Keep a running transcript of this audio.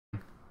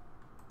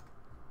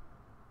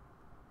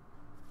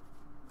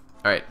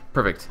Alright,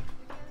 perfect.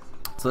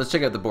 So let's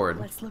check out the board.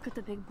 Let's look at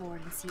the big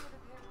board and see.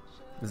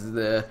 This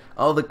is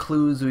all the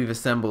clues we've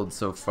assembled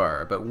so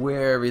far, but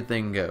where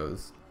everything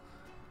goes.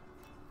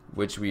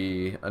 Which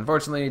we,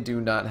 unfortunately,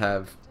 do not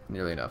have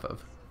nearly enough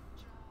of.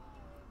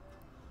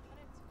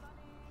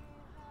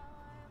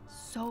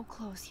 So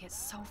close, yet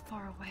so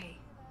far away.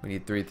 We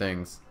need 3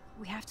 things.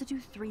 We have to do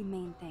 3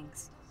 main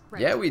things.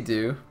 Right. Yeah, we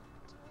do.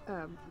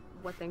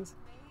 What things?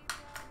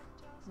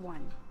 1.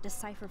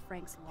 Decipher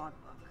Frank's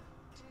logbook.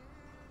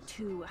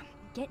 2.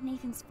 Get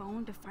Nathan's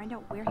phone to find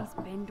out where he's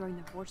been during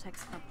the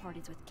Vortex Club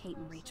parties with Kate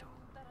and Rachel.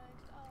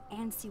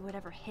 And see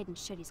whatever hidden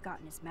shit he's got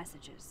in his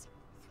messages.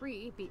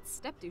 3. Beat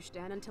Pt.2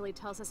 Dan until he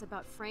tells us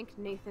about Frank,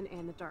 Nathan,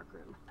 and the dark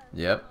room.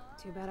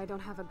 Yep. Too bad I don't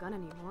have a gun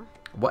anymore.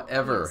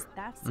 Whatever. Yes,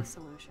 that's the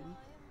solution.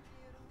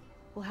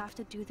 We'll have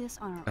to do this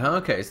on our own.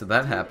 Okay, so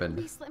that Dude, happened.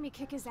 At least let me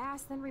kick his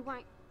ass, then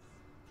rewind.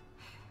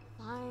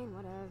 Fine,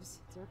 whatevs.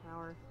 It's your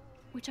power.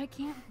 Which I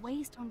can't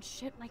waste on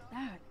shit like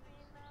that.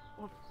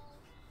 Or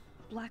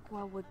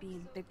Blackwell would be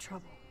in big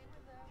trouble.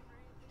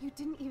 You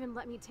didn't even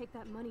let me take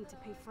that money to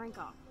pay Frank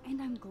off.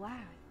 And I'm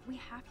glad. We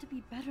have to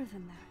be better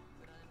than that.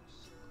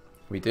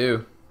 We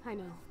do. I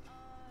know.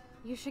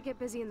 You should get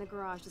busy in the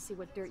garage to see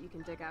what dirt you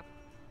can dig up.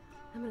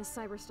 I'm gonna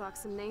cyberstalk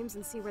some names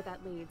and see where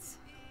that leads.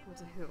 Or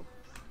to who.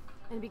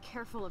 And be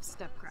careful of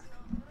Stepcrack.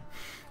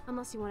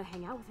 Unless you want to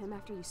hang out with him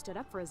after you stood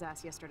up for his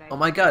ass yesterday. Oh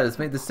my god, it's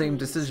made the same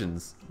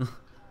decisions.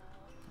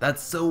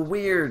 That's so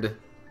weird.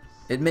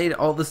 It made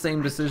all the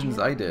same decisions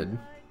I did.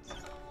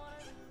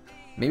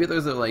 Maybe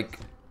those are like...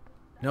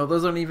 No,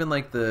 those aren't even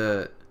like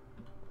the...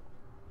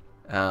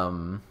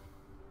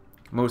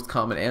 most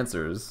common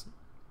answers.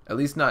 At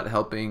least not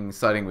helping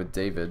siding with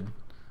David.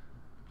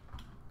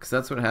 Because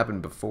that's what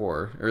happened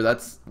before. Or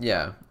that's...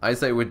 Yeah. I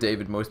sided with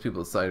David, most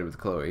people sided with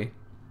Chloe.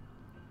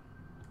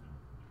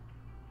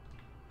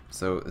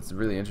 So it's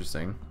really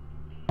interesting.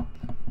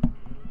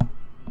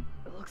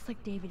 It looks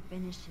like David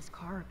finished his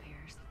car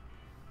repairs.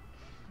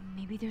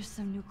 Maybe there's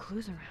some new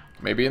clues around.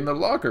 Maybe in the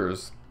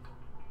lockers.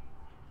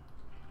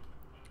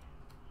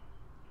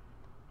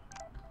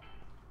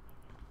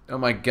 Oh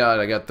my god,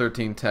 I got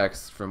 13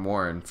 texts from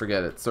Warren.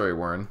 Forget it. Sorry,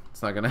 Warren.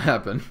 It's not gonna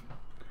happen.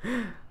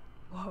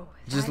 Whoa.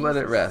 Just that let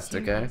is it a rest,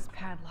 okay? serious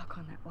padlock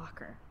on that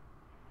locker.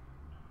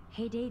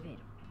 Hey David,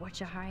 what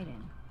you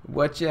hiding?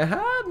 What you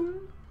hiding?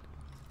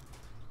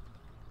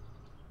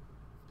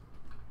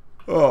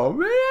 Oh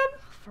man!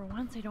 For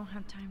once I don't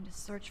have time to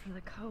search for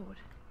the code.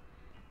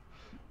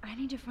 I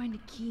need to find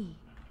a key.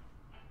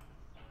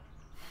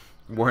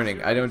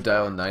 Warning, I don't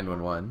dial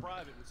 911.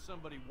 Private with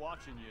somebody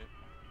watching you.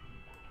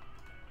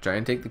 Try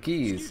and take the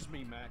keys. Excuse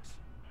me, Max.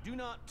 Do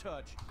not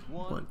touch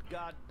one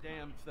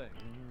goddamn thing.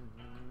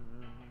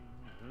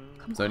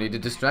 Come So I on, need to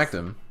Max. distract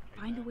him.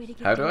 Find a way to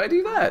get How do I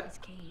David do out of that? this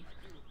cave.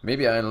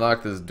 Maybe I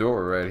unlock this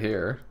door right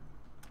here.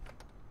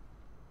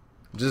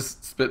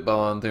 Just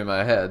spitballing through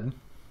my head.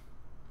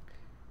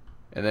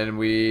 And then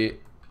we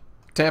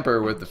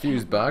tamper with the I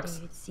fuse can't let box.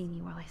 David see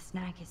me while I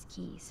snag his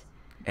keys.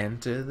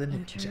 Enter the Enter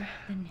ninja.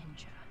 the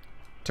ninja.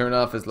 Turn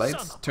off his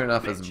lights. Son of Turn a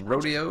off his bitch.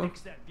 rodeo.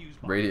 Fix that fuse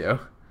box. Radio.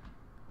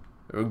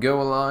 We'll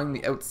go along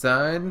the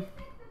outside.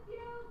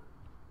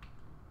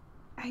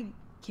 I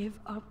give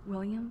up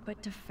William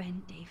but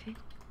defend David?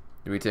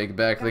 Do we take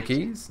back the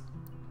keys?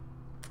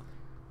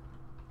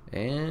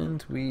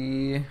 And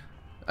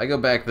I go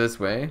back this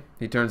way.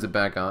 He turns it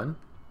back on.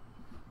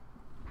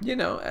 You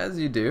know, as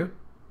you do.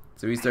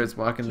 So he starts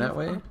walking that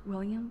way. Give up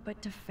William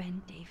but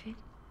defend David?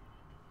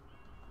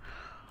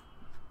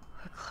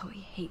 Would Chloe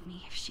hate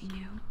me if she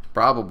knew?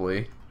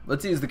 Probably.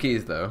 Let's use the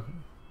keys though.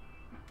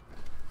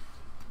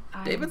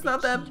 I'm David's the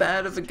not that key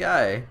bad of a master.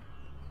 guy.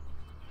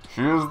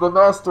 She is the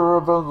master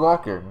of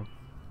unlocking.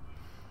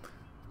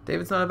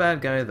 David's not a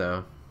bad guy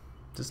though.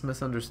 Just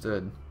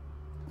misunderstood.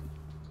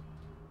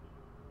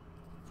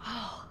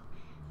 Oh,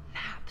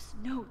 maps,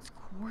 notes,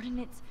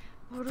 coordinates,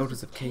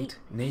 Photos of Kate,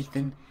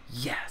 Nathan.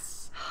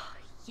 Yes.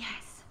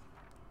 Yes.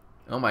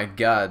 Oh my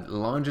god.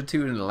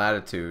 Longitude and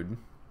latitude.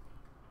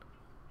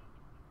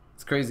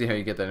 It's crazy how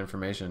you get that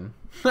information.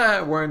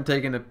 Warren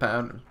taking a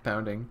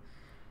pounding.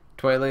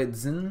 Twilight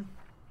Zone.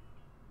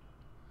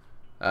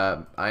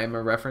 I am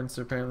a reference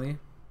apparently.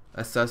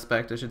 A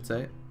suspect, I should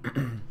say.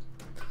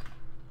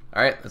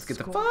 Alright, let's get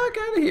the Score. fuck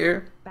out of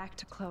here. Back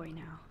to Chloe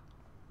now.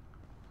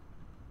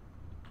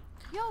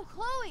 Yo,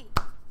 Chloe!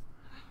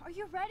 Are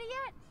you ready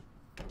yet?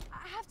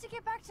 I have to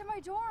get back to my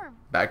dorm.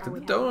 Back to Are the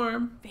we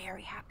dorm.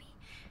 Very happy.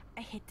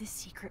 I hit the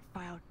secret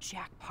file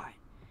jackpot.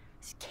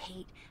 It's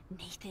Kate,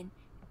 Nathan,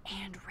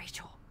 and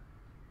Rachel.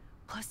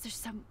 Plus there's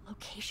some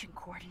location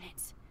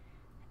coordinates.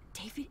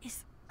 David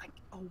is like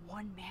a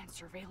one-man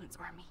surveillance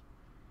army.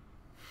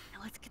 Now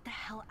let's get the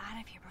hell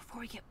out of here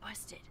before we get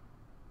busted.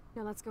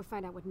 Now let's go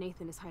find out what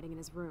Nathan is hiding in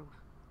his room.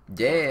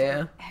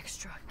 Yeah.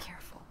 Extra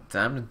careful.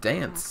 Time to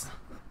dance.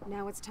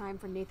 Now it's time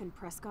for Nathan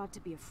Prescott to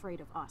be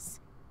afraid of us.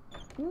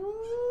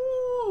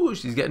 Ooh,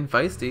 she's getting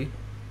feisty.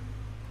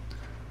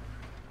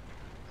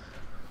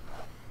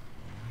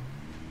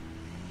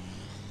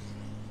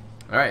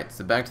 Alright,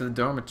 so back to the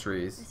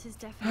dormitories. This is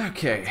definitely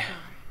Okay. David's door.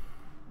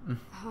 The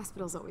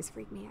hospitals always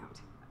freak me out.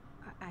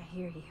 I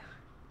hear you.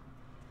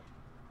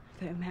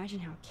 But imagine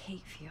how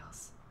Kate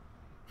feels.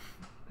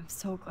 I'm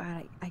so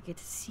glad I get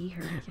to see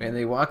her again. Man,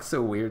 they walk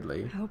so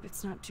weirdly. I hope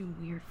it's not too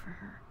weird for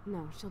her.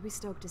 No, she'll be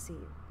stoked to see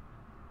you.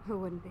 Who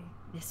wouldn't be?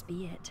 This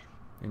be it.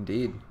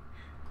 Indeed.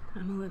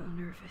 I'm a little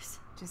nervous.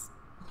 Just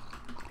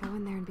go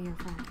in there and be her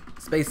friend.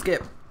 Space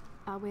skip.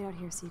 I'll wait out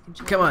here so you can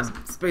check. Come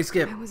on, space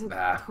skip. I was a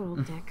Ah. total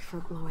dick for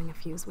blowing a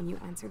fuse when you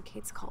answered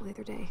Kate's call the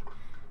other day.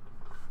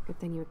 Good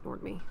thing you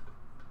ignored me.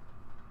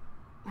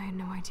 I had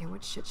no idea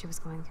what shit she was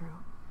going through.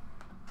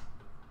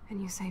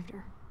 And you saved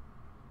her.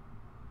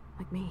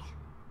 Like me.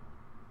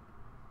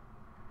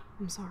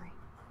 I'm sorry.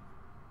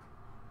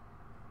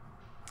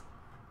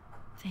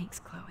 Thanks,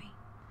 Chloe.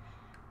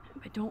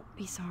 But don't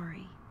be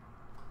sorry.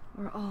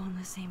 We're all on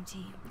the same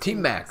team.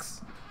 Team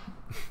Max.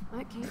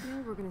 Let Kate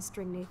know we're gonna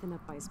string Nathan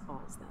up by his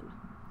balls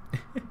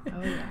then.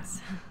 Oh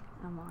yes,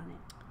 I'm on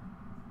it.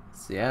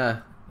 So yeah,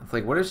 it's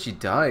like, what if she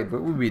died?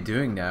 What would we be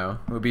doing now?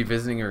 Would we be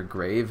visiting her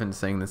grave and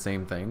saying the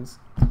same things?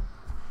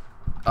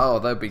 Oh,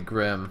 that'd be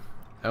grim.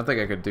 I don't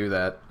think I could do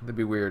that. That'd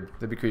be weird.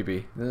 That'd be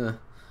creepy. Ugh.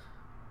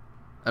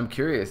 I'm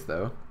curious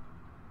though.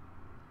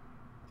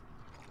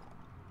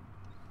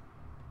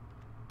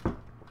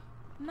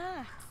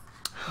 Max,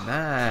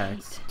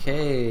 Max,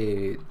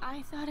 Kate.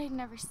 I thought I'd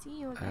never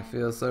see you again. I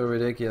feel so I feel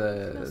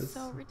ridiculous.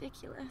 so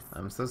ridiculous.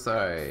 I'm so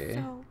sorry.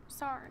 So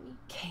sorry.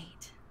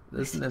 Kate.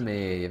 Listen to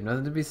me. You have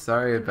nothing to be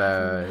sorry You have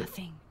about.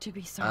 nothing to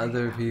be sorry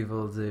Other about.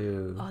 people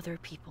do. Other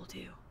people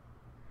do.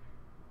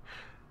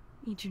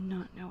 You do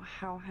not know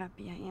how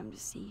happy I am to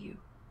see you.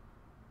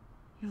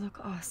 You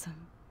look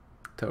awesome.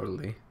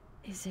 Totally.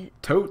 Is it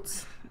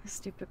Totes. a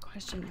stupid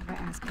question if I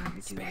ask how you're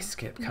doing? Space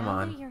skip. Come now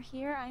on. that you're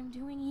here, I'm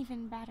doing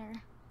even better.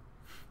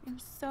 I'm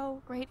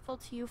so grateful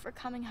to you for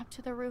coming up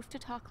to the roof to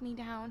talk me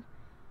down.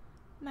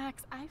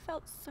 Max, I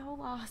felt so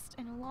lost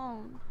and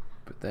alone.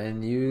 But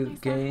then I you saw how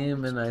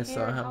came much and you I saw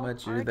cared, how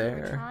much you're hard you were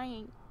there.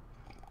 trying.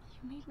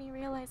 You made me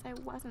realize I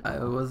wasn't I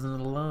alone.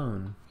 wasn't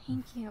alone.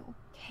 Thank you.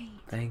 Kate,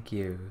 Thank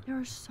you. there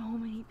are so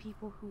many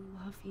people who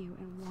love you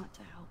and want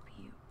to help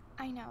you.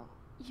 I know.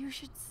 You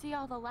should see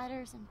all the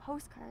letters and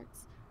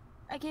postcards.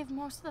 I gave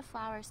most of the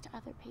flowers to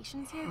other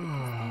patients here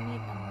because they need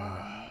them more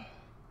than me.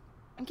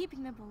 I'm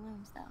keeping the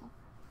balloons though.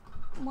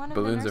 One of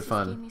Balloons the are nurses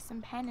fun. gave me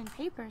some pen and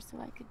paper so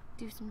I could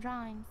do some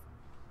drawings.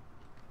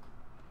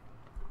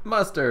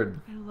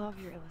 Mustard. I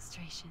love your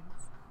illustrations.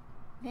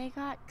 They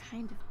got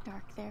kind of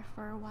dark there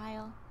for a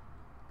while,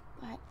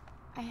 but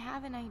I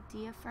have an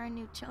idea for a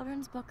new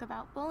children's book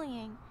about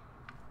bullying.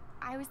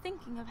 I was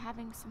thinking of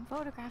having some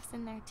photographs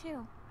in there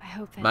too. I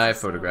hope that's My a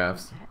subtle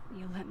photographs. hint that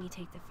you'll let me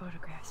take the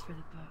photographs for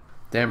the book.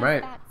 Damn Was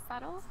right. that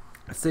subtle?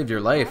 I saved your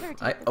Better life.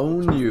 take I the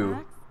own pictures, you.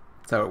 Max.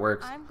 That's how it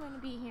works. I'm going to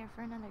be here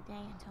for another day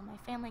until my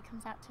family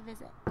comes out to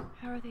visit.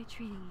 How are they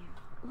treating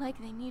you? Like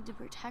they need to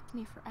protect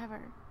me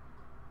forever.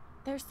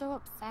 They're so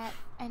upset,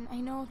 and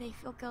I know they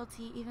feel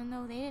guilty even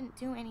though they didn't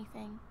do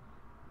anything.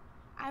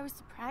 I was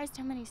surprised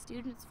how many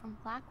students from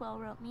Blackwell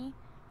wrote me.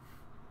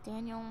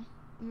 Daniel,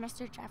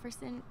 Mr.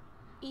 Jefferson,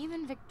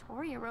 even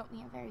Victoria wrote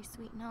me a very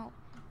sweet note.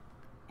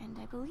 And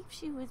I believe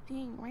she was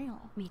being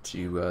real. Me too.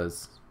 She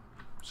was.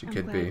 She I'm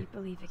could glad be. you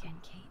believe again,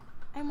 Kate.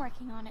 I'm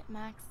working on it,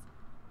 Max.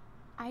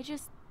 I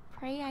just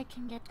pray I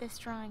can get this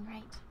drawing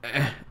right.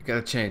 I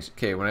gotta change.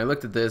 Okay, when I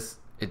looked at this,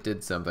 it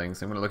did something,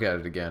 so I'm gonna look at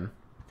it again.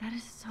 That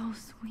is so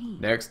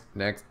sweet. Next,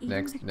 next, Even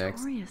next,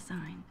 Victoria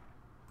signed.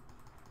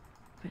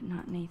 But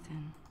not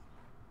Nathan.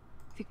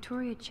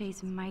 Victoria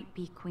Chase might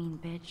be queen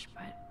bitch,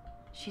 but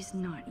she's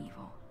not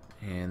evil.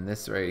 And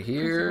this right Principal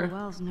here.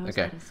 Wells knows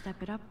Okay. how to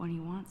step it up when he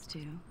wants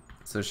to.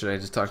 So should I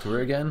just talk to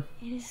her again?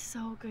 It is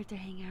so good to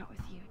hang out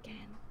with you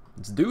again.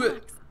 Let's do it.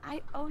 Max,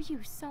 I owe you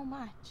so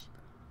much.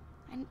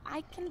 And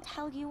I can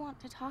tell you want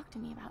to talk to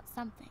me about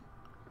something.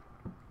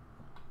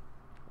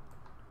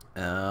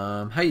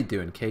 How you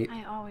doing, Kate?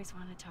 I always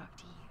want to talk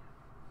to you.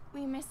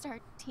 We missed our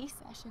tea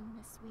session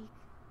this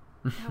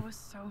week. That was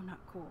so not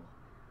cool.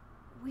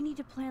 We need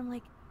to plan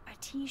like a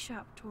tea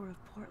shop tour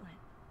of Portland.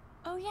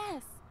 Oh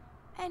yes,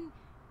 and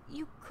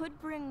you could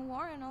bring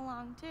Warren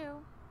along too.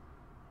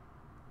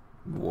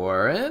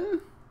 Warren?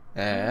 What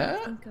do Eh?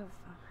 you think of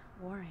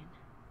Warren?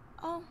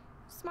 Oh,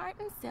 smart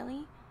and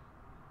silly.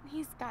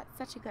 He's got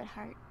such a good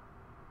heart.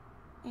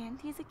 And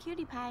he's a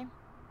cutie pie.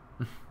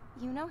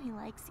 You know he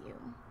likes you.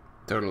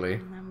 Totally.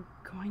 And I'm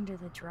going to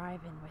the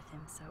drive-in with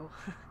him, so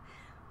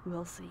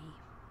we'll see.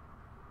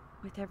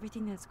 With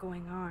everything that's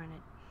going on,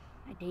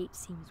 a date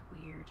seems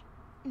weird.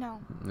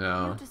 No,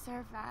 No. you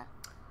deserve that.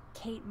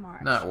 Kate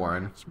Marsh. Not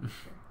Warren. matchmaker.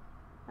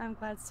 I'm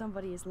glad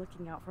somebody is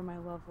looking out for my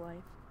love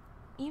life.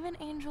 Even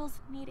angels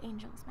need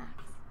angels,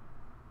 Max.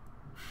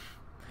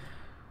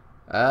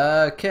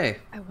 Okay.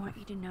 I want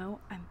you to know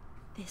I'm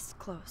this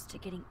close to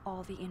getting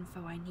all the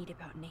info I need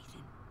about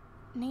Nathan.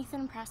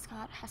 Nathan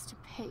Prescott has to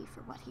pay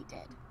for what he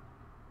did.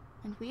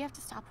 And we have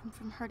to stop him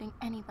from hurting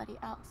anybody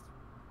else.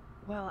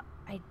 Well,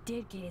 I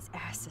did get his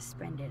ass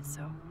suspended,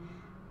 so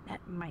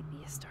that might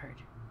be a start.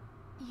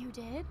 You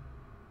did?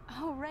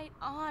 Oh, right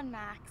on,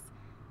 Max.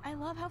 I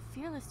love how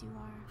fearless you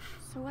are.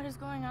 So what is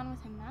going on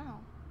with him now?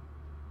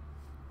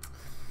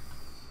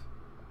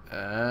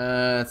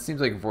 It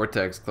seems like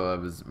Vortex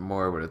Club is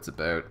more what it's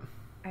about.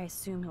 I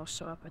assume he'll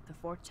show up at the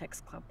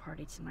Vortex Club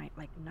party tonight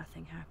like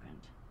nothing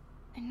happened.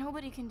 And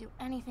nobody can do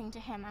anything to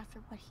him after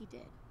what he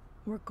did.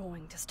 We're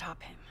going to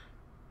stop him.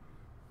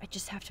 I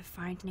just have to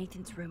find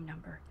Nathan's room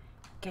number,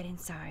 get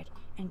inside,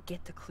 and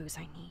get the clues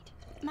I need.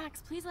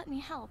 Max, please let me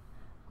help.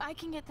 I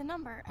can get the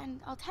number, and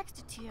I'll text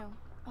it to you,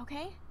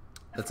 okay?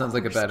 That sounds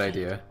like a bad Kate.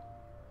 idea.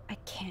 I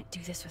can't do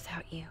this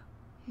without you.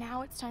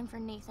 Now it's time for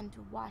Nathan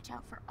to watch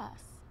out for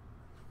us.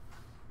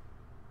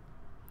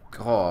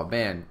 Oh,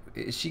 man.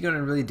 Is she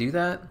gonna really do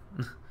that?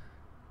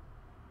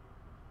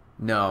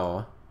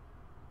 No.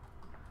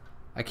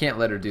 I can't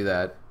let her do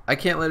that. I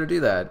can't let her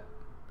do that.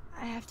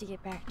 I have to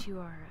get back to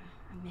our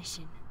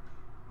mission.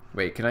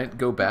 Wait, can I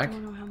go I back?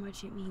 don't know how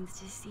much it means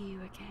to see you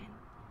again.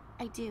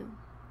 I do.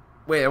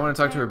 Wait, I want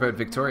to talk to her about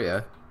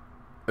Victoria.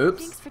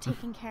 Oops. Thanks for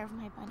taking care of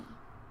my bunny.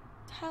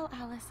 Tell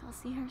Alice I'll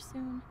see her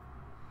soon.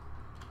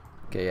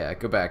 Okay, yeah,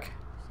 go back.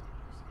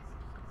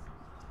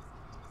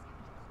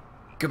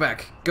 Go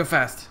back. Go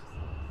fast.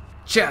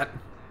 Chat.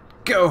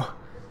 Go.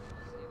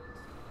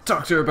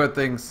 Talk to her about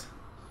things.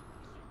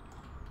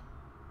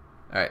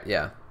 Alright,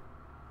 yeah.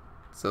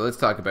 So let's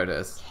talk about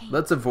this. Kate,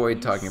 Let's avoid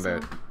you're talking so-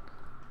 about...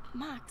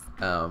 Max,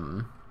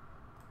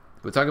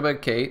 We'll talk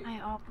about Kate.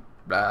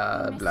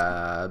 Blah, miss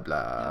blah,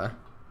 blah.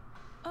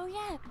 oh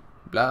yeah,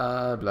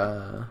 Blah,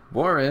 blah.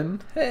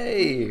 Warren.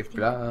 Hey.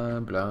 Blah,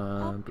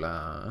 blah,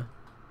 blah.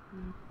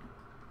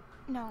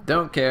 no.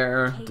 Don't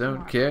care. Kate Don't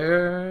Mark.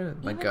 care.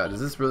 My Even god, is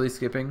if- this really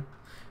skipping?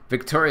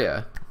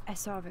 Victoria. I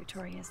saw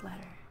Victoria's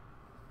letter.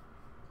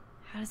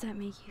 How does that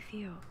make you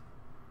feel?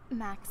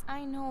 Max,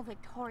 I know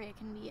Victoria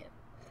can be,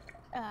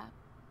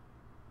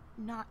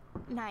 not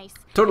nice,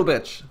 Total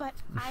bitch. but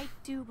I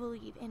do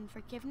believe in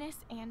forgiveness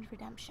and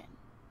redemption.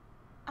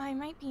 I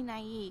might be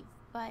naive,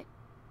 but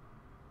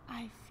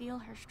I feel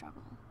her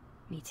struggle.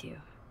 Me too.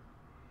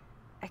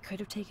 I could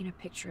have taken a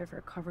picture of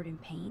her covered in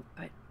paint,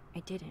 but I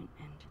didn't,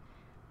 and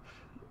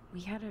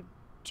we had a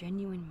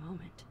genuine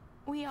moment.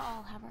 We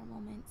all have our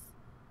moments.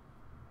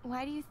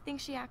 Why do you think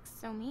she acts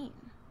so mean?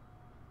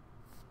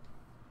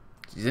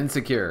 She's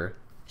insecure.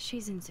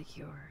 She's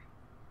insecure.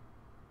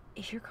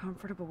 If you're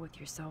comfortable with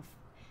yourself,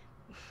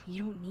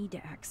 you don't need to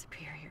act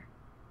superior.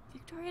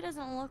 Victoria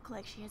doesn't look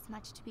like she has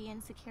much to be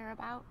insecure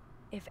about.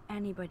 If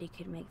anybody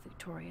could make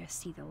Victoria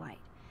see the light,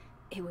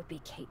 it would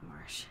be Kate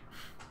Marsh.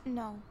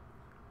 No,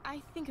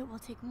 I think it will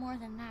take more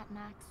than that,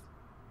 Max.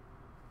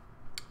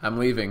 I'm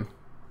leaving.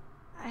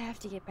 I have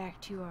to get back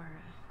to our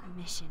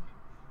mission.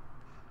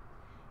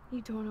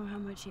 You don't know how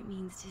much it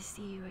means to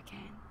see you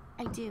again.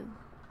 I do.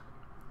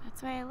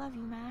 That's why I love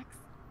you, Max.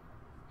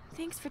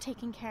 Thanks for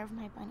taking care of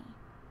my bunny.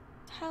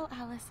 Tell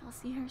Alice I'll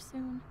see her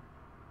soon.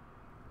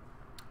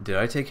 Did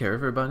I take care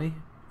of her bunny?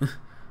 I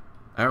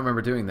don't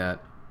remember doing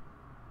that.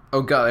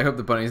 Oh god, I hope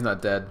the bunny's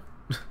not dead.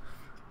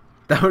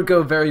 That would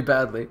go very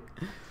badly.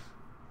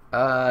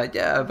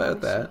 Yeah,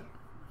 about that.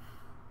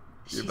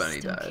 Your She's bunny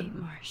still died. Kate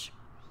Marsh.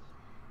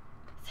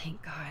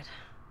 Thank God.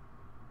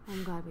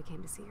 I'm glad we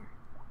came to see her.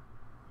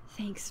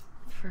 Thanks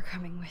for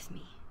coming with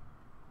me.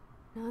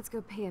 Now let's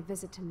go pay a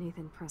visit to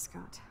Nathan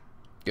Prescott.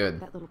 Good.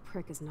 That little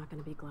prick is not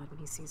going to be glad when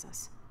he sees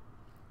us.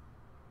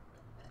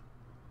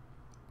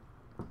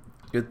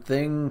 Good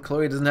thing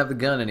Chloe doesn't have the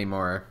gun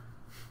anymore.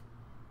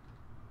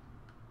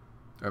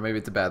 Or maybe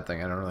it's a bad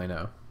thing, I don't really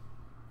know.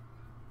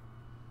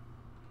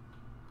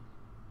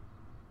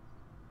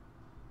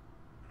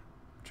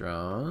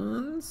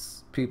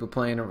 Drones? People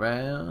playing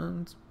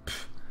around?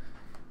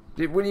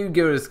 Pfft. When you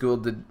go to school,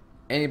 did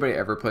anybody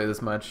ever play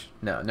this much?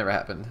 No, it never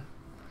happened.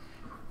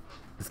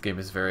 This game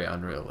is very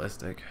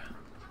unrealistic.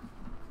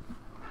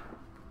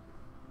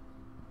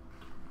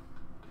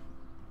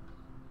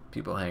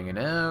 People hanging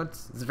out.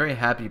 It's a very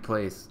happy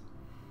place.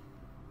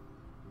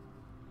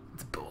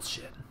 It's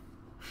bullshit.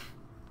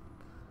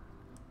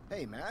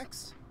 Hey,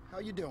 Max. How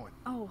you doing?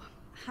 Oh,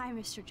 hi,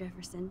 Mr.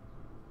 Jefferson.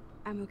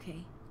 I'm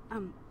okay.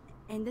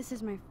 And this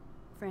is my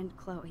friend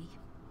Chloe.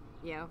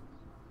 Yeah.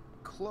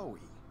 Chloe.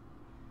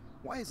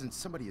 Why isn't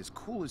somebody as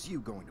cool as you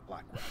going to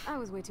Blackwell? I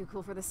was way too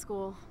cool for this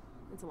school.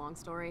 It's a long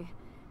story.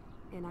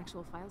 In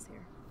actual files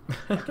here.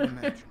 I can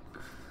imagine.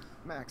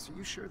 Max, are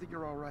you sure that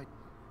you're all right?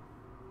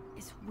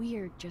 It's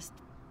weird just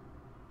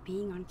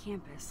being on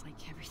campus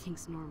like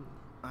everything's normal.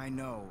 I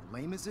know,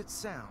 lame as it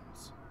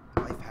sounds.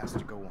 Life has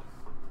to go on.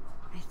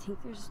 I think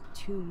there's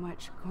too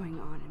much going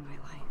on in my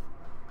life.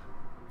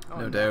 No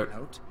On doubt. that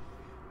note,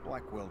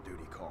 Blackwell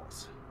duty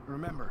calls.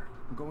 Remember,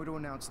 I'm going to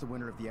announce the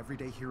winner of the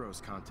Everyday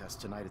Heroes contest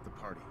tonight at the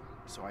party,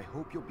 so I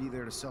hope you'll be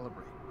there to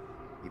celebrate.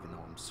 Even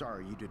though I'm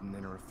sorry you didn't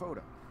enter a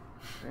photo.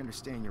 I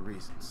understand your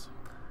reasons.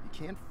 You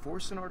can't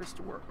force an artist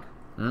to work.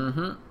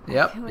 Mm-hmm. I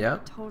Yep, feel like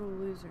yep. a total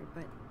loser,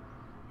 but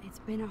it's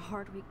been a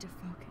hard week to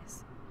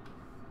focus.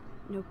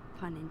 No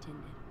pun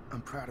intended.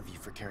 I'm proud of you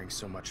for caring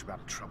so much about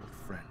a troubled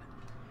friend.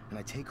 And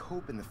I take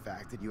hope in the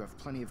fact that you have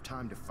plenty of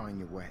time to find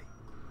your way.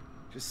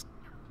 Just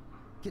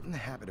get in the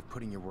habit of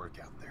putting your work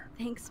out there.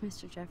 Thanks,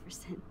 Mr.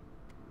 Jefferson.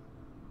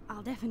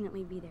 I'll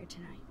definitely be there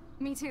tonight.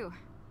 Me too.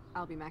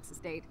 I'll be Max's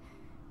date.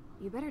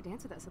 You better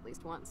dance with us at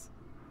least once.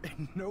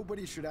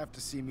 Nobody should have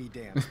to see me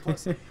dance.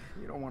 Plus, you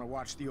don't want to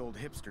watch the old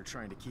hipster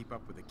trying to keep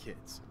up with the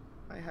kids.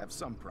 I have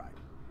some pride.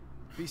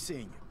 Be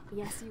seeing you.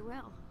 Yes, you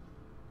will.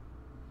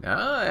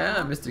 Oh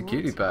yeah, Mr.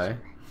 Cutie Pie.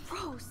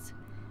 Rose,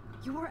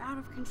 you are out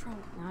of control.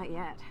 Not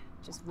yet.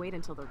 Just wait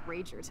until the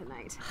rager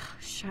tonight.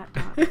 Shut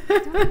up.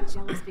 Don't be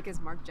jealous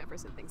because Mark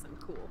Jefferson thinks I'm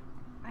cool.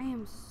 I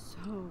am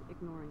so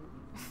ignoring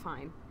you.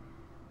 Fine.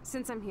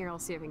 Since I'm here, I'll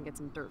see if I can get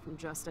some dirt from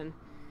Justin.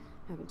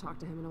 Haven't talked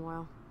to him in a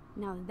while.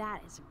 Now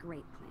that is a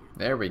great plan.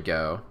 There we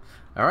go.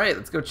 Alright,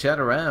 let's go chat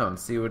around,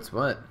 see what's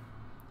what.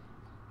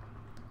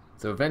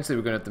 So eventually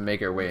we're gonna have to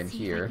make our way in See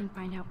here. if I can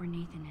find out where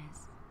Nathan is.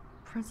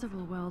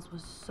 Principal Wells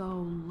was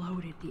so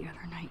loaded the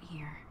other night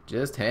here.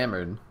 Just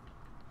hammered.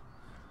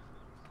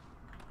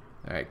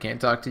 Alright,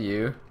 can't talk to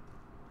you.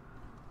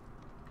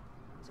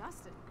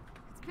 Justin,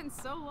 it's been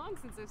so long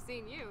since I've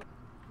seen you.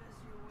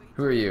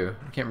 Who are you?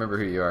 I can't remember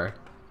who you are.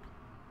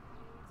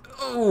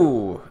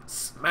 Oh,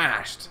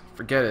 smashed.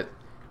 Forget it.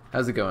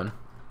 How's it going?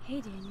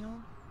 Hey Daniel,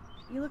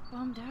 you look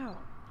bummed out.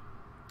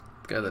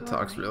 The guy that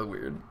talks real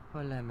weird.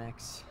 Hola,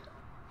 Max.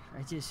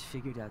 I just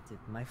figured out that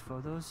my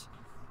photos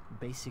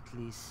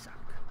basically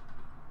suck.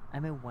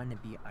 I'm a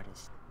wannabe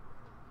artist.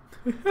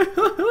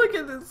 Look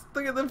at this.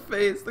 Look at the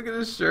face. Look at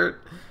his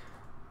shirt.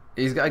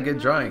 He's got good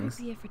drawings.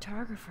 Be a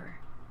photographer.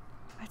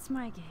 That's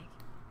my gig.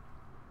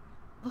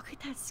 Look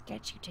at that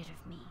sketch you did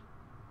of me.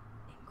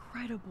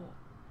 Incredible.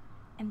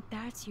 And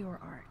that's your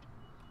art.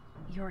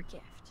 Your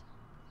gift.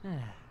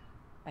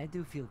 I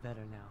do feel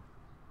better now.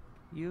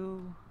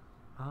 You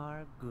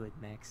are good,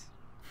 Max.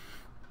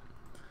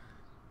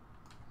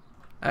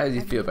 How do you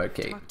Have feel ever about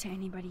Kate? Talked to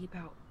anybody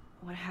about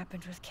what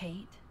happened with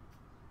Kate?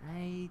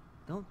 I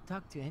don't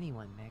talk to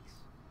anyone, Max.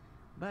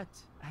 But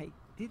I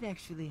did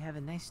actually have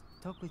a nice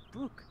talk with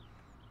Brooke.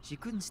 She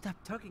couldn't stop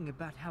talking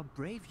about how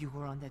brave you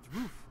were on that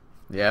roof.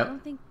 I Yep.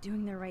 don't think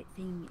doing the right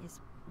thing is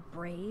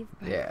brave,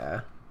 but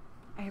Yeah.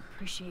 I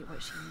appreciate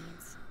what she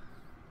means.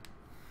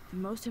 The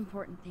most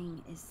important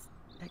thing is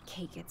that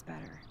Kate gets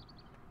better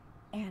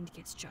and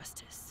gets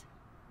justice.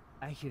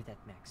 I hear that,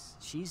 Max.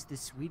 She's the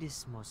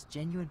sweetest, most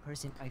genuine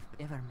person I've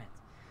ever met.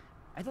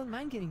 I don't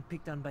mind getting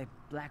picked on by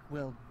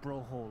Blackwell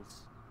bro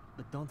holes,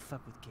 but don't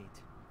fuck with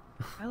Kate.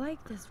 I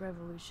like this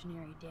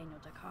revolutionary Daniel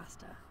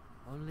DaCosta.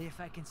 Only if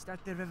I can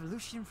start the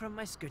revolution from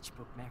my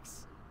sketchbook,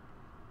 Max.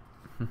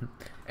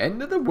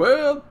 End of the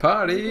world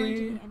Are you going to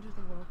party. the end of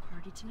the world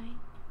party tonight?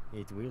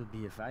 It will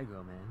be if I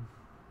go, man.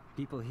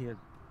 People here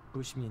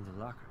push me into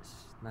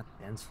lockers, not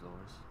dance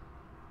floors.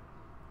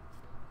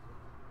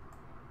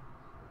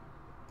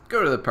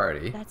 Go to the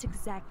party. That's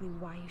exactly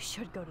why you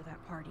should go to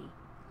that party.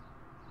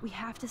 We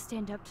have to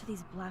stand up to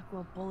these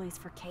Blackwell bullies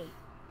for Kate.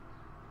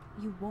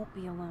 You won't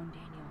be alone,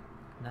 Daniel.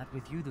 Not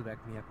with you to back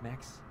me up,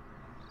 Max.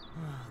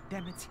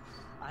 Damn it.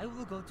 I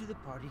will go to the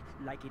party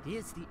like it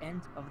is the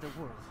end of the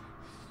world.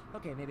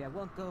 Okay, maybe I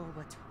won't go,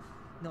 but...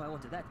 No, I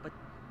won't do that, but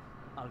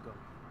I'll go.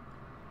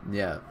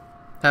 Yeah.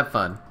 Have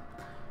fun.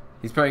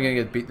 He's probably gonna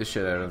get beat the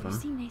shit out of Have you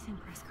him. seen Nathan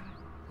Prescott?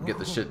 Get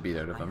the shit beat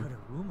out of I him. heard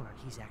a rumor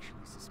he's actually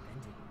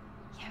suspended.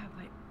 Yeah,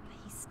 but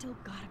he's still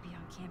gotta be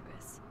on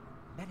campus.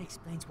 That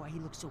explains why he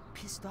looked so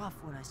pissed off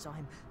when I saw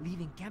him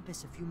leaving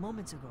campus a few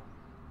moments ago.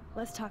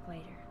 Let's talk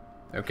later.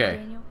 Okay.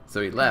 Daniel?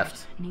 So he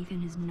left.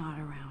 Nathan is not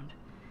around.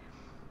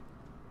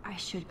 I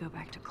should go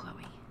back to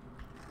Chloe.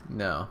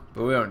 No,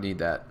 but we don't need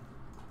that.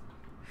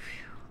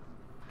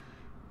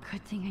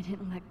 Good thing I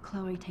didn't let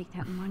Chloe take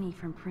that money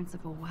from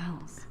Principal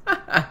Wells.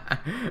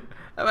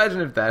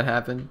 Imagine if that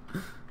happened.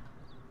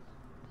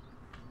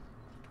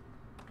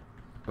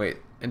 Wait,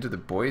 enter the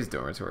boys'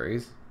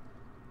 dormitories.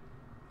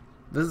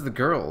 This is the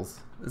girls.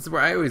 This is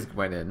where I always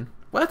went in.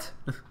 What?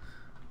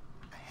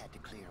 I had to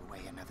clear away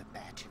another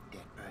batch of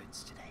dead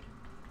birds today.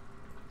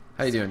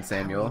 How you doing, How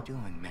Samuel? are you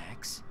doing,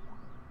 Max?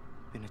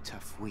 Been a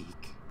tough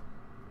week.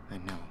 I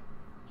know.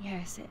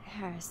 Yes, it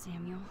has,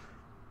 Samuel.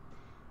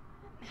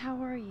 How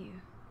are you?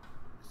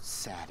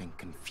 Sad and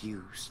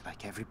confused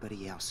like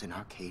everybody else in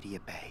Arcadia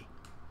Bay.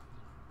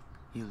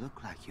 You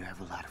look like you have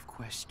a lot of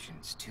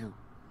questions, too.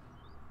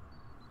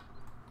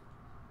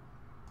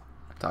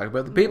 Talk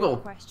about the More people.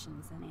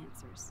 questions than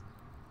answers.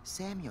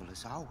 Samuel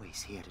is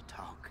always here to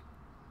talk.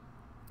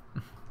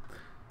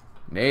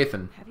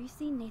 Nathan. Have you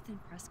seen Nathan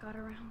Prescott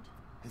around?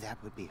 That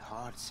would be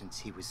hard since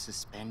he was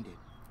suspended.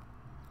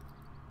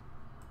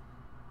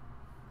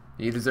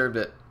 He deserved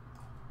it.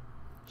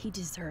 He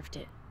deserved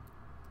it.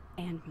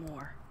 And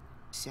more.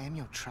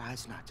 Samuel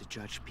tries not to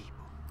judge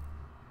people,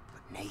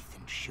 but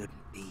Nathan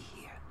shouldn't be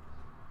here.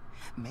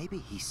 Maybe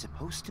he's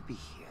supposed to be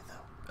here,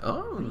 though.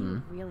 Oh. What do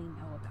you really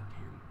know about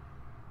him?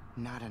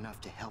 Not enough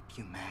to help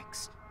you,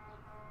 Max.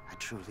 I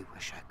truly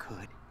wish I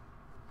could.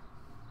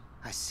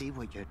 I see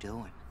what you're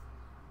doing.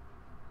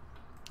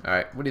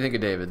 Alright, what do you think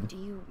of David? Do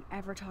you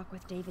ever talk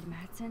with David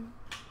Madsen?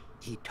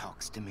 He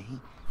talks to me.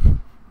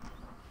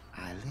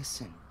 I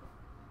listen.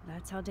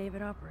 That's how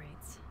David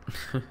operates.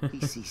 He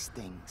sees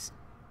things,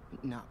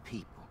 not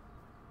people.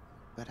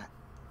 But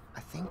I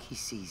think he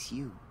sees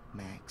you.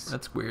 Max.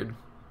 That's weird.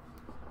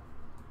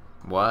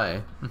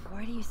 Why?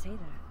 Why do you say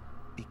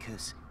that?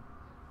 Because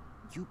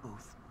you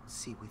both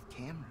see with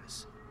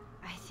cameras.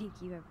 I think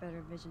you have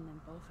better vision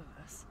than both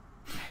of us.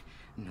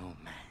 No,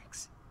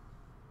 Max.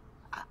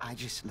 I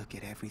just look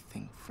at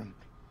everything from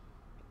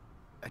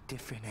a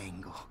different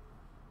angle.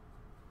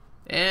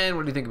 And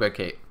what do you think about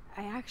Kate?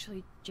 I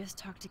actually just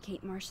talked to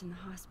Kate Marsh in the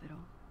hospital.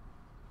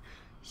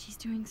 She's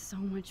doing so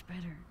much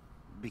better.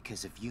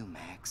 Because of you,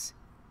 Max.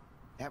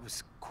 That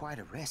was quite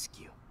a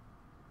rescue.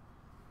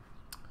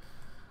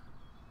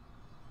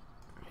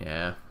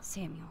 Yeah.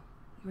 Samuel,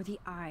 you're the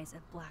eyes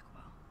of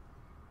Blackwell.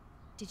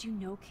 Did you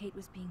know Kate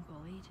was being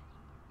bullied?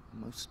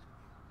 Most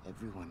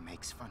everyone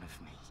makes fun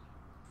of me.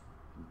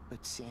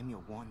 But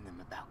Samuel warned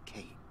them about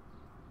Kate.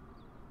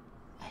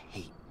 I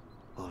hate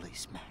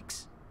bullies,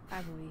 Max.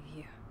 I believe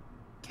you.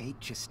 Kate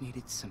just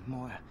needed some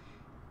more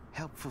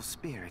helpful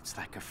spirits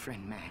like her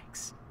friend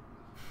Max.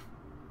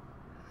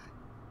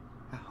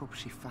 I hope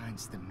she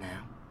finds them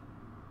now.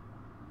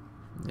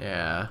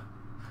 Yeah.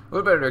 What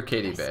about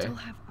Arcadia I Bay? still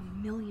have a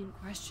million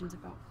questions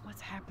about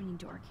what's happening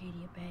to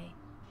Arcadia Bay.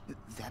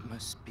 That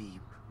must be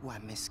why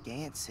Miss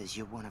Gant says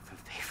you're one of her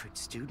favorite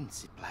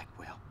students at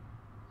Blackwell.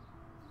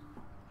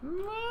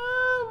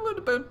 Well, what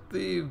about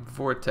the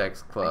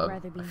Vortex Club?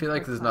 rather be I feel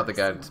like in her this is not the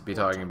class guy than to the be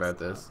talking Vortex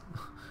about this.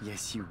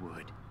 Yes, you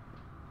would.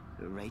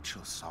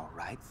 Rachel saw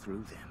right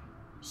through them.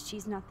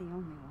 She's not the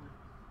only one.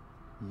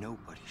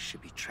 Nobody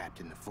should be trapped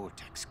in the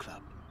Vortex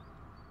Club.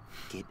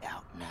 Get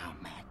out now,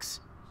 Max.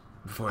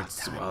 Before Our it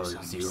time is swallows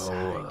on you your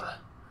whole.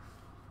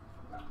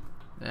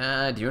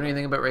 side. Do you know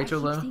anything about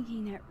Rachel, I keep though?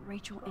 thinking that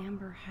Rachel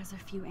Amber has a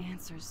few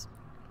answers.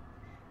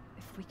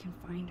 If we can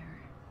find her.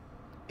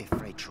 If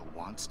Rachel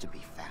wants to be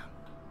found,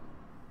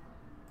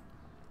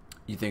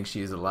 You think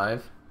she's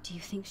alive? Do you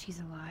think she's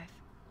alive?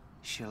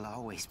 she'll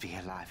always be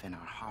alive in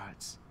our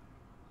hearts.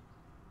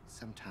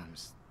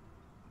 Sometimes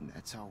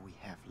that's all we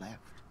have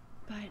left.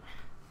 But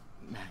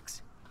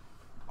Max,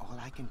 all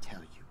I can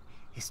tell you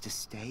is to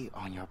stay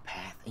on your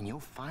path and you'll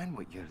find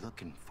what you're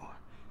looking for.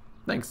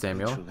 Thanks,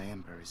 Samuel. Rachel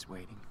Amber is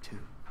waiting too.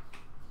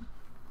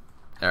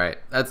 Alright,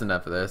 that's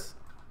enough of this.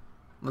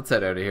 Let's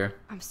head out of here.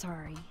 I'm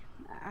sorry.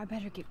 I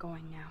better get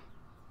going now.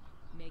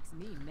 Makes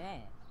me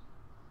mad.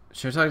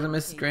 Should I talk to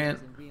Miss Grant?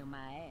 Doesn't reel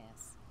my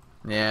ass.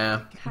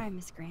 Yeah. Hi,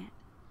 Miss Grant.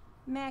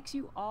 Max,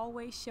 you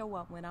always show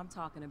up when I'm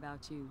talking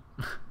about you.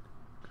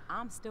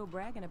 I'm still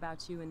bragging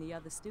about you and the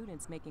other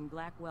students making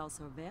Blackwell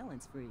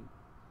surveillance free.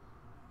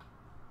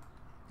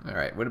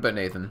 Alright, what about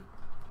Nathan?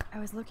 I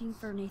was looking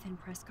for Nathan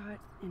Prescott,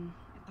 and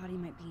I thought he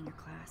might be in your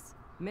class.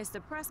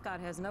 Mr. Prescott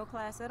has no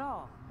class at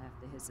all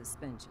after his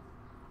suspension.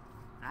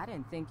 I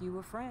didn't think you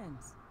were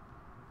friends.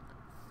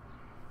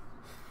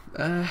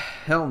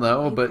 Hell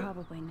no, You but...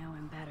 probably know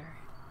him better.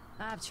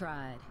 I've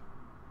tried.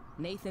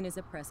 Nathan is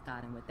a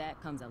Prescott, and with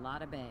that comes a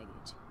lot of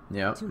baggage.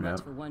 Yep, Too much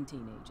yep. for one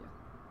teenager.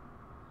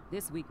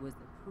 This week was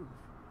the proof.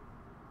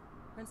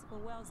 Principal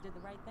Wells did the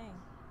right thing.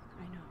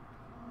 I know.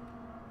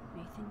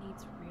 Nathan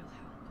needs real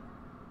help.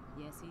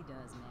 Yes, he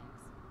does,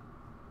 Max.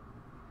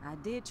 I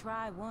did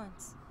try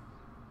once,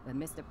 but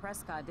Mr.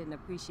 Prescott didn't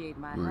appreciate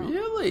my help.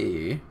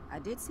 Really? I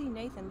did see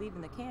Nathan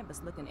leaving the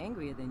campus looking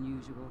angrier than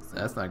usual, so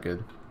That's not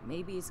good.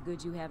 maybe it's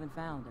good you haven't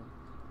found him.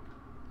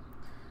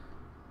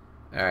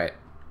 Alright,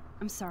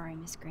 I'm sorry,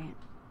 Miss Grant.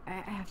 I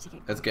have to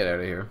get let's get out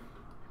of here.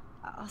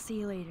 I'll see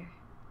you later.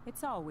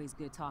 It's always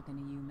good talking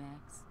to you,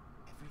 Max.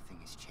 Everything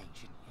is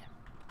changing here.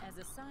 As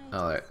a scientist,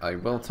 Alright, I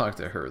will talk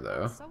to her,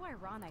 though. So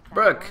ironic. that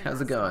Brooke, Lauren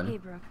how's it asked- going? Hey,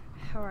 Brooke.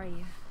 How are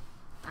you?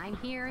 I'm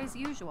here as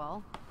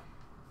usual.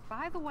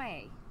 By the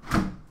way,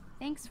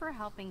 thanks for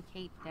helping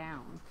Kate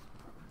down.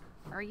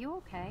 Are you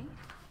okay?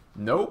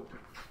 Nope.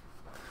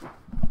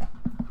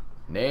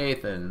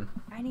 Nathan.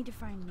 I need to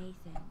find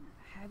Nathan.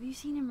 Have you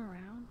seen him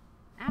around?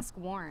 Ask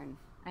Warren.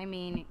 I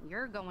mean,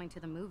 you're going to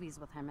the movies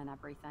with him and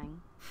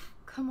everything.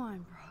 Come on,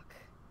 Brooke.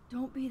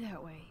 Don't be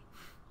that way.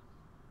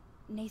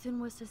 Nathan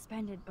was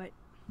suspended, but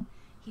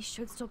he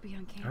should still be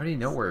on campus. I already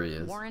know where he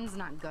is. Warren's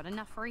not good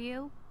enough for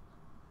you?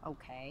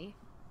 Okay.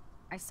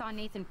 I saw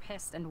Nathan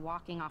pissed and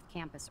walking off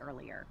campus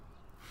earlier.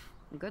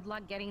 Good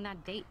luck getting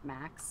that date,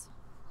 Max.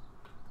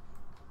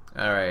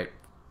 Alright.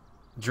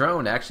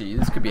 Drone, actually,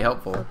 this could be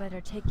helpful. Feel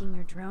better taking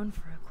your drone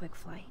for a quick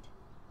flight.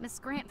 Miss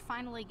Grant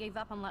finally gave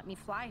up and let me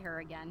fly her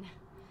again.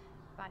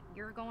 But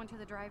you're going to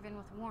the drive-in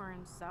with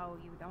Warren, so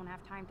you don't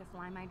have time to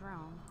fly my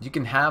drone. You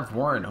can have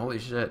Warren, holy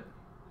shit.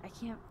 I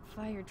can't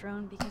fly your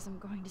drone because I'm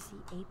going to see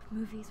ape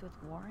movies with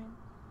Warren.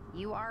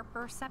 You are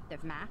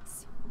perceptive,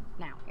 Max.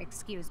 Now,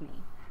 excuse me.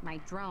 My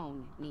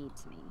drone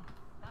needs me.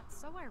 That's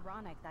so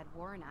ironic that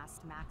Warren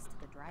asked Max to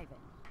the drive-in.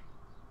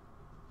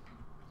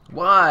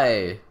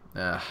 Why?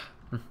 Ugh.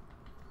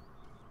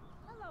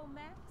 hello,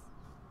 Max.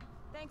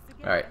 Thanks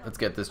again. Alright, let's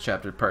get this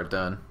chapter part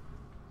done.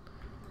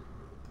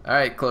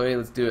 Alright, Chloe,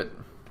 let's do it.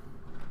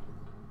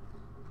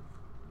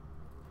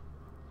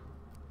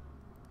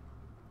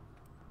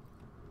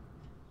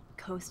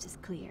 Coast is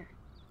clear.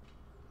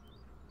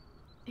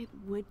 It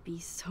would be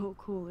so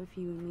cool if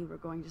you and me were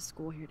going to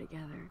school here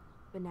together.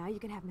 But now you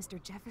can have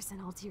Mr. Jefferson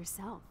all to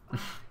yourself. Oh,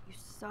 you're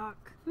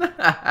suck.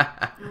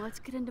 Now let's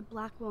get into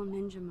Blackwell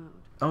Ninja mode.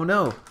 Oh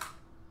no!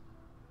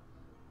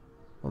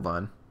 Hold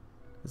on.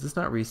 Is this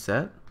not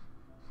reset?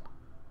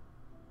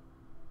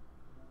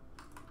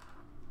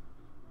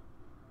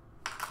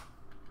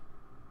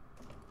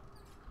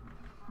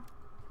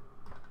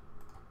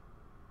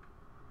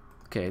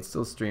 Okay, it's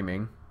still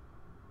streaming.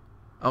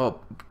 Oh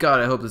god,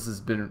 I hope this has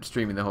been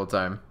streaming the whole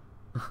time.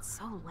 It's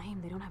so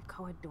lame they don't have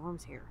co-ed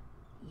dorms here.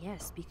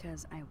 Yes,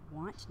 because I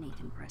want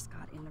Nathan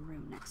Prescott in the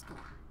room next door.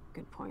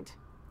 Good point.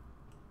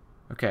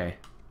 Okay.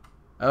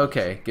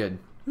 Okay, good.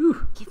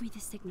 Whew. Give me the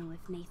signal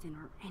if Nathan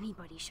or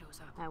anybody shows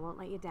up. I won't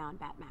let you down,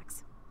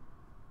 Batmax.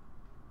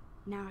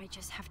 Now I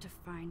just have to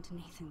find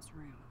Nathan's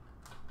room.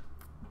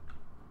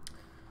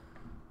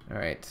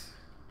 Alright.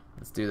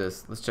 Let's do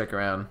this. Let's check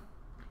around.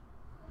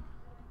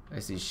 I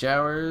see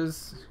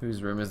showers.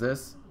 Whose room is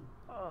this?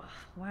 Oh,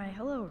 why,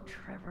 hello,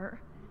 Trevor.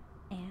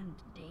 And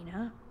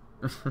Dana.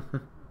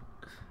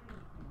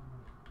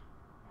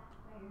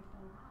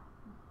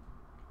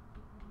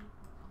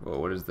 Whoa,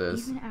 what is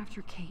this? Even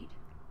after Kate,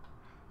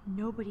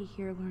 nobody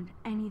here learned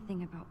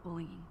anything about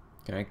bullying.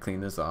 Can I clean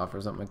this off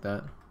or something like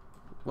that?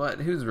 What?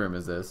 Whose room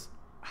is this?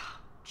 Oh,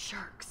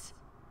 jerks.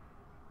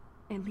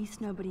 At least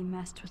nobody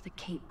messed with the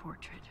Kate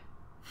portrait.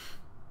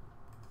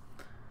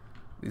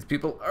 These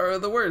people are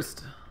the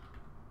worst.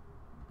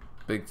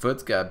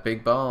 Bigfoot's got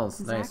big balls.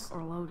 Zach Nice.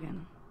 or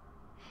Logan.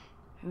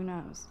 Who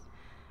knows?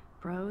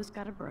 Bro's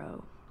got a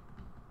bro.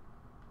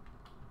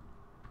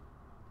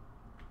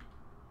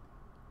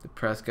 The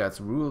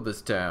Prescotts rule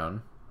this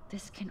town.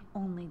 This can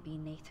only be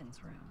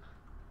Nathan's room.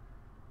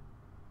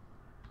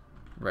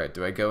 Right,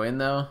 do I go in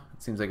though?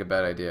 It seems like a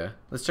bad idea.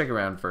 Let's check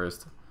around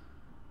first.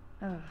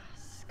 Ugh,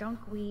 skunk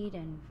weed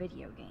and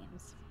video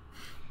games.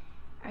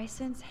 I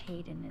sense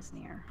Hayden is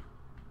near.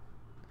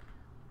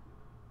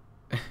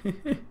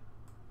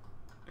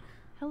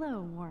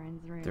 Hello,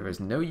 Warren's room. There is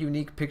no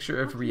unique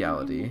picture of How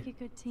reality. can you make a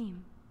good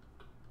team?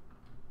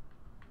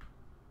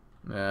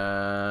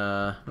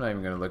 I'm not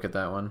even gonna look at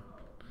that one.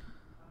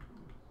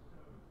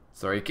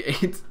 Sorry,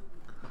 Kate.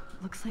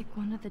 Looks like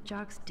one of the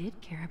jocks did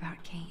care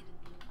about Kate.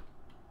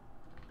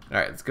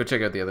 Alright, let's go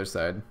check out the other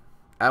side.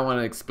 I want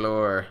to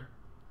explore.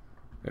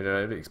 Or did I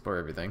already explore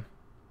everything?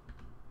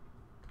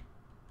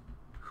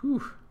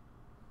 Whew.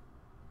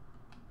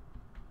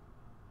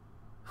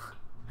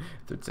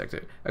 Third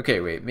sector.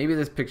 Okay, wait. Maybe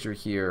this picture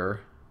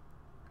here.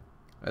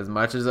 As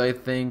much as I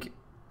think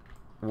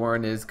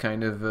Warren is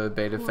kind of a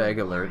beta Poor fag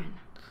alert. Warren.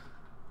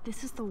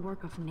 This is the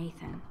work of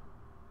Nathan.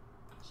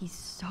 He's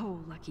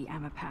so lucky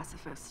I'm a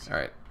pacifist.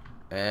 Alright.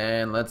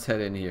 And let's head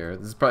in here.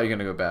 This is probably going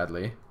to go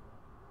badly.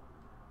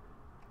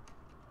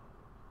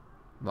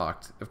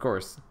 Locked, of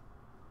course.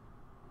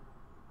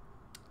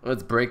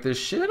 Let's break this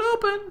shit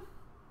open.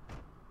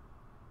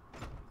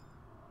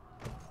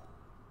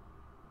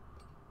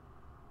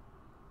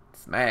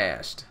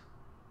 Smashed.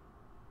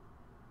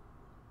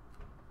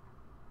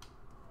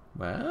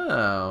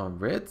 Wow,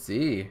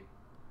 ritzy.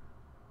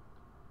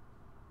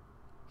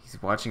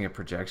 He's watching a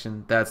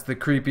projection. That's the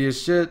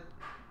creepiest shit.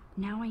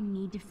 Now I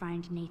need to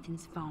find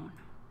Nathan's phone.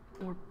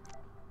 Or...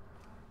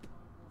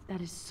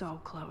 That is so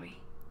Chloe.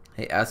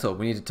 Hey, asshole,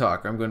 we need to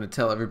talk, or I'm going to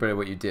tell everybody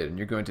what you did, and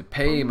you're going to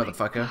pay, oh my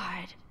motherfucker.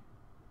 God.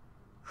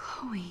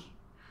 Chloe.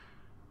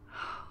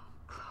 Oh,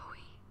 Chloe.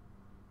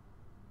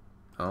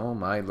 Oh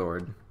my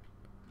lord.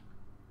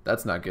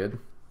 That's not good.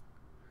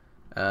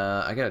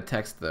 I got a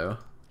text, though.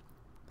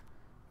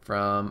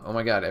 From, oh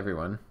my god,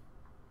 everyone.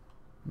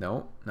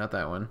 No, not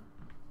that one.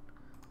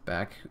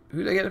 Back.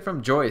 Who did I get it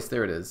from? Joyce,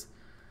 there it is.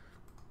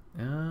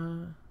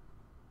 Yeah,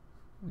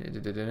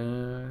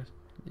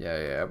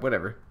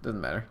 whatever.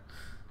 Doesn't matter.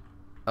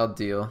 I'll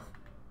deal.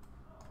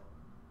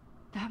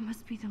 That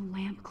must be the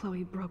lamp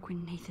Chloe broke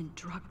when Nathan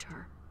drugged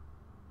her.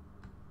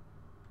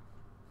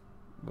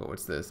 Well,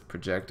 what's this?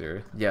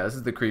 Projector. Yeah, this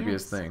is the creepiest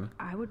Yes, thing.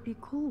 I would be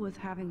cool with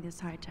having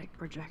this high-tech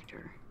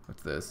projector.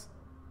 What's this?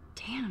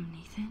 Damn,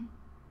 Nathan.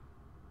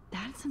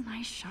 That's a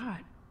nice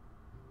shot.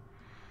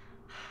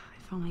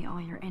 If only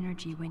all your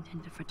energy went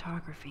into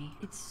photography.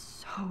 It's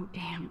so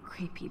damn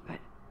creepy, but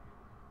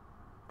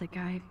the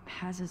guy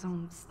has his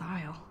own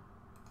style.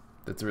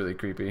 That's really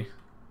creepy.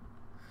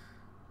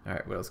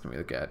 Alright, what else can we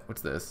look at?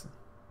 What's this?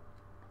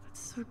 That's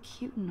so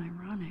cute and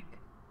ironic.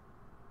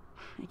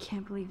 I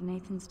can't believe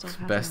Nathan still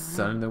has Best him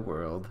son in around. the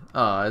world.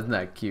 Aw, isn't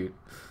that cute?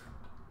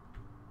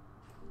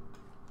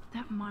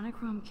 That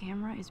monochrome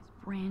camera is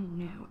brand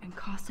new and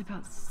costs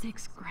about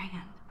 $6 grand.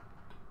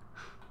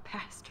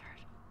 Bastard.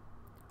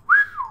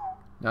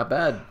 Not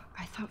bad.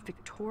 I thought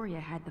Victoria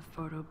had the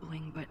photo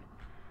bling, but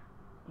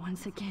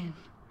once again,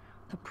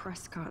 the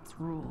Prescotts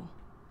rule.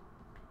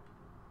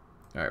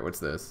 Alright, what's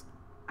this?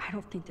 I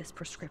don't think this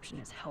prescription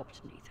has helped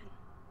Nathan.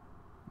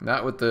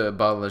 Not with the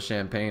bottle of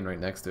champagne right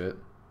next to it.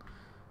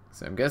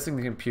 So I'm guessing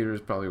the computer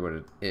is probably what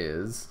it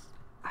is.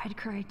 I'd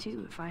cry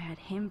too if I had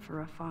him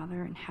for a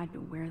father and had to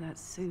wear that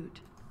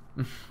suit.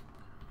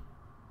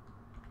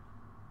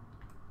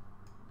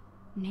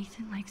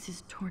 Nathan likes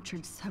his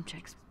tortured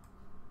subjects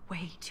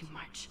way too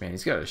much. Man,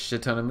 he's got a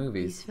shit ton of These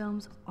movies.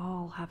 films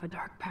all have a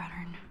dark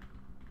pattern.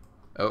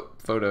 Oh,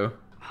 photo.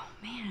 Oh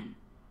man,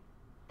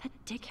 that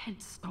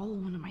dickhead stole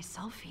one of my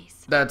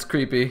selfies. That's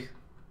creepy.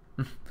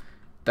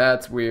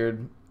 That's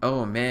weird.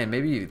 Oh man,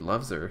 maybe he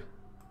loves her.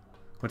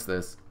 What's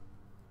this?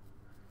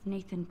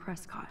 Nathan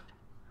Prescott.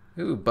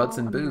 Ooh, butts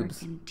and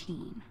boobs. All-American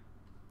teen.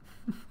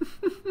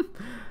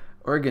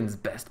 Oregon's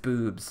best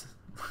boobs.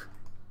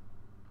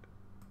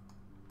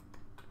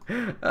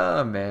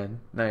 Oh man,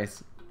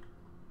 nice.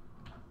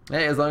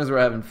 Hey, as long as we're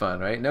having fun,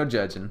 right? No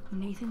judging.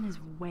 Nathan is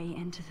way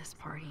into this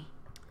party.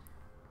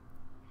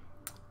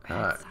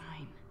 Bad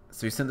sign.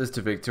 So you sent this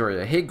to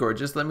Victoria. Hey,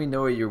 gorgeous, let me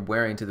know what you're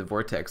wearing to the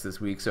Vortex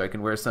this week so I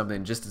can wear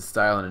something just as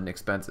style and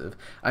inexpensive.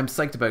 I'm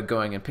psyched about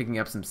going and picking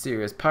up some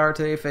serious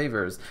party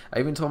favors. I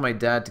even told my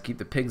dad to keep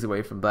the pigs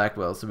away from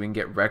Blackwell so we can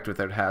get wrecked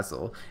without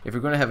hassle. If we're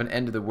going to have an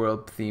end of the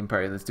world theme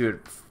party, let's do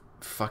it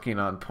fucking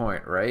on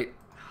point, right?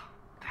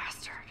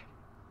 Bastard.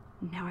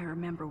 Now I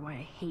remember why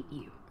I hate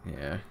you.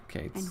 Yeah,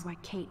 Kate. And why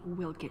Kate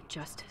will get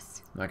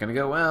justice. Not gonna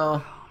go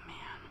well. Oh man.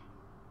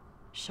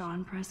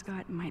 Sean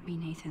Prescott might be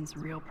Nathan's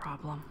real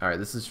problem. Alright,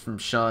 this is from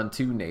Sean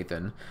to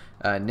Nathan.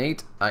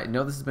 Nate, I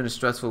know this has been a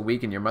stressful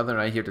week and your mother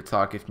and I are here to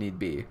talk if need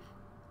be.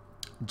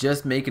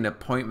 Just make an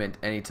appointment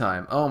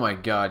anytime. Oh my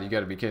god, you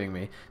gotta be kidding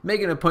me.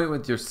 Make an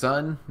appointment with your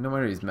son? No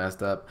wonder he's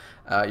messed up.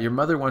 Your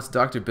mother wants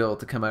Dr. Bill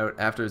to come out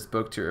after his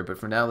book tour, but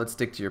for now let's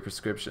stick to your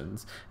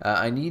prescriptions.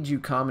 I need you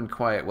calm and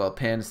quiet while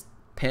Pan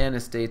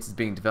Estates is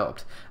being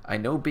developed. I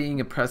know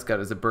being a Prescott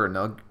is a burden.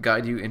 I'll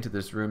guide you into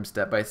this room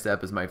step by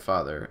step as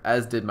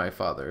did my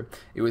father.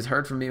 It was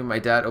hard for me when my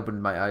dad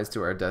opened my eyes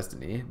to our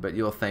destiny, but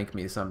you'll thank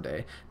me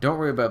someday. Don't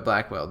worry about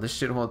Blackwell. This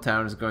shithole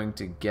town is going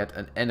to get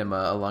an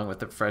enema along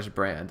with a fresh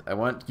brand. I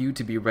want you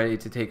to be ready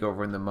to take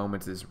over when the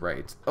moment is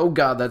right. Oh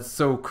god, that's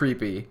so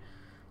creepy.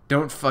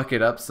 Don't fuck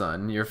it up,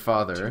 son. Your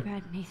father. Too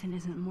bad Nathan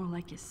isn't more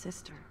like his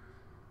sister.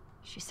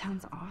 She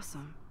sounds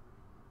awesome.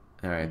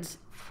 Alright.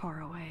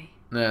 Far away.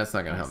 Nah, that's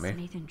not gonna help me.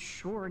 Nathan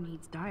sure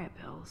needs diet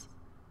pills.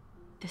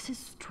 This is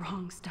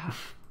strong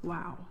stuff.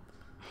 Wow.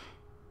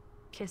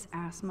 Kiss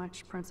ass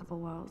much, Principal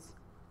Wells?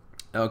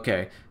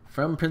 Okay,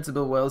 from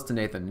Principal Wells to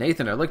Nathan.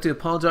 Nathan, I'd like to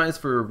apologize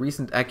for a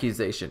recent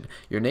accusation.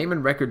 Your name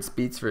and record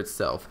speaks for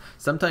itself.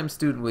 Sometimes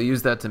students will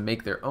use that to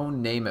make their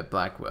own name at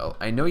Blackwell.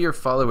 I know your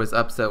father was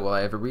upset while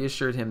I have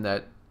assured him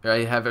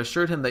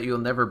that you'll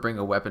never bring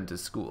a weapon to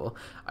school.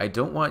 I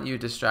don't want you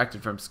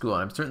distracted from school,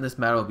 and I'm certain this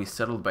matter will be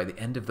settled by the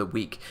end of the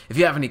week. If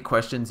you have any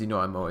questions, you know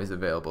I'm always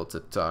available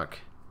to talk.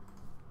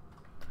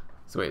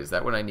 So wait, is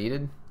that what I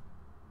needed?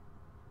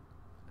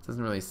 It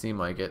doesn't really seem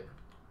like it.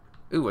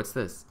 Ooh, what's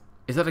this?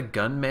 Is that a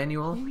gun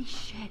manual? Holy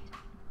shit.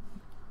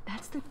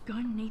 That's the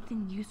gun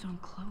Nathan used on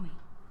Chloe.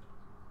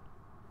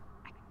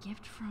 A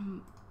gift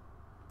from...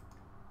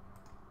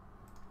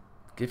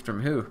 Gift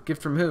from who?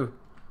 Gift from who?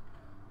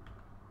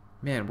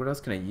 Man, what else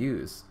can I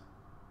use?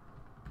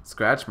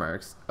 Scratch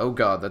marks? Oh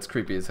god, that's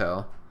creepy as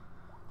hell.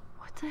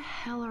 What the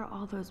hell are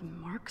all those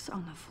marks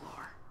on the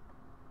floor?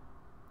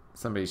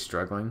 Somebody's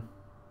struggling.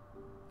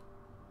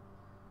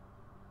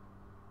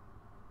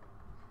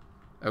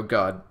 Oh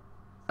god.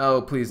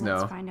 Oh, please no.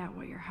 Let's find out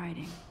what you're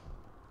hiding.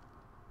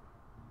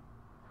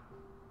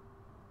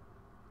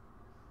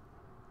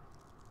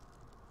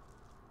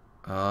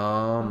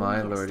 Oh my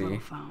yes, lordy. little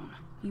phone.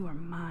 You are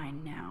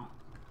mine now.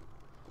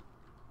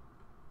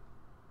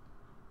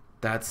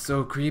 That's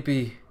so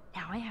creepy.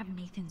 Now I have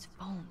Nathan's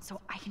phone, so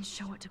I can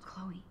show it to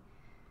Chloe.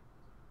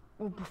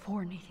 Well,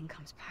 before Nathan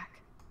comes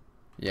back.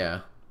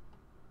 Yeah.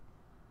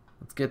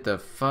 Let's get the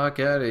fuck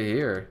out of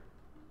here.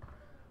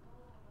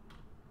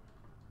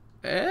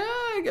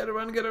 Gotta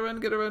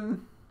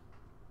run.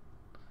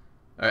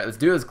 Alright, let's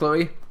do this,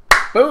 Chloe.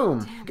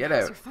 Boom! Damn, Get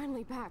guys, out. You're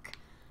finally back.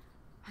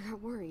 I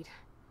got worried.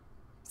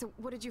 So,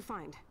 what did you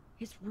find?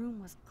 His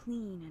room was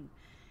clean and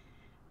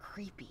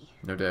creepy.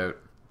 No doubt.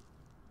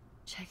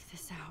 Check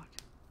this out.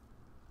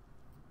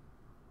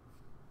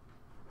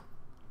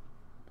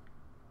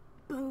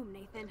 Boom,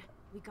 Nathan.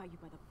 We got you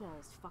by the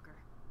balls, fucker.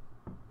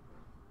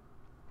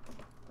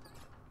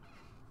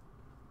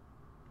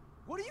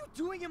 What are you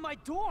doing in my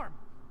dorm?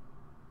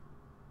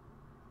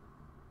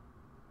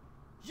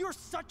 You're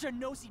such a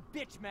nosy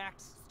bitch,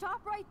 Max.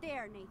 Stop right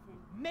there, Nathan.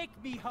 Make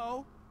me,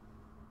 ho.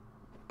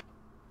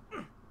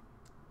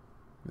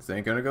 This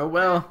ain't gonna go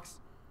well. Max,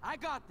 I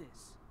got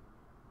this.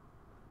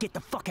 Get the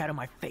fuck out of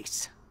my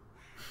face.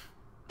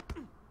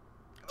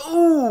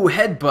 Ooh,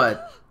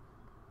 headbutt.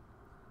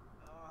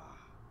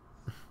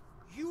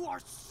 You are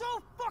so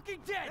fucking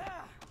dead.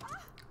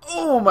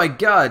 Oh my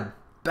god.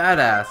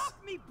 Badass. Off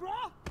me, bro.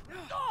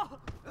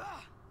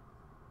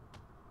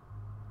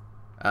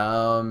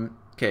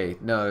 Okay,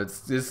 no,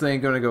 this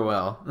ain't gonna go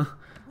well.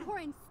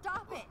 Warren,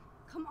 stop it.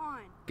 Come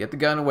on. Get the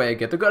gun away,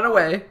 get the gun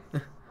away.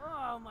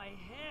 Oh, my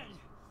head.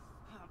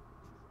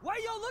 Why are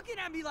y'all looking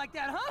at me like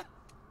that, huh?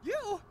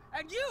 You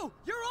and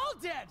you're all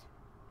dead.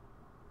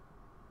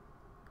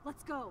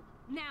 Let's go.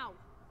 Now.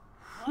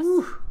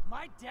 Plus,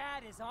 my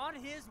dad is on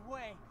his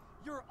way.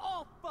 You're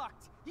all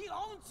fucked. He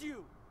owns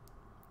you.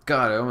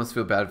 God, I almost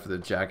feel bad for the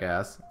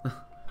jackass.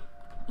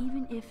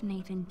 Even if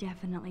Nathan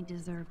definitely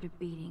deserved a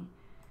beating,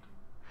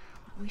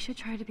 We should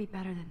try to be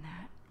better than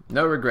that.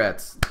 No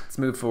regrets. Let's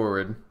move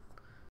forward.